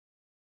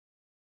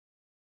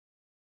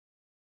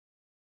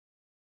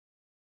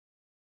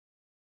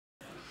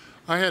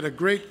I had a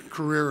great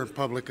career in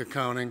public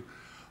accounting,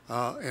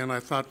 and I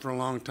thought for a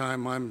long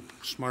time I'm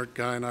a smart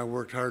guy and I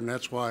worked hard and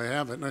that's why I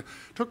have it. And it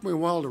took me a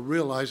while to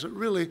realize that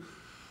really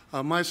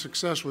my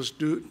success was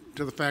due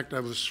to the fact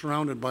I was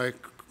surrounded by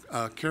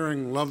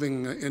caring,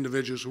 loving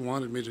individuals who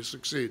wanted me to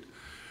succeed.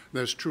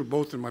 That's true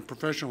both in my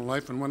professional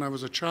life and when I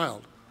was a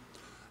child.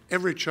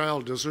 Every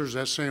child deserves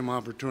that same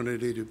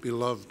opportunity to be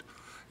loved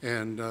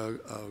and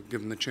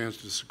given the chance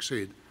to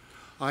succeed.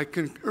 I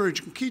can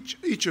urge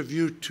each of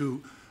you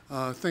to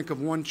think of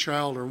one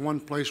child or one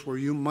place where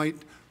you might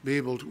be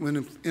able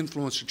to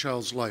influence a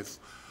child's life.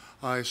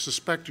 I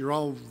suspect you're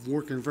all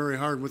working very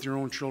hard with your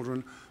own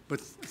children,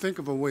 but think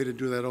of a way to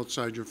do that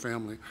outside your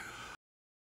family.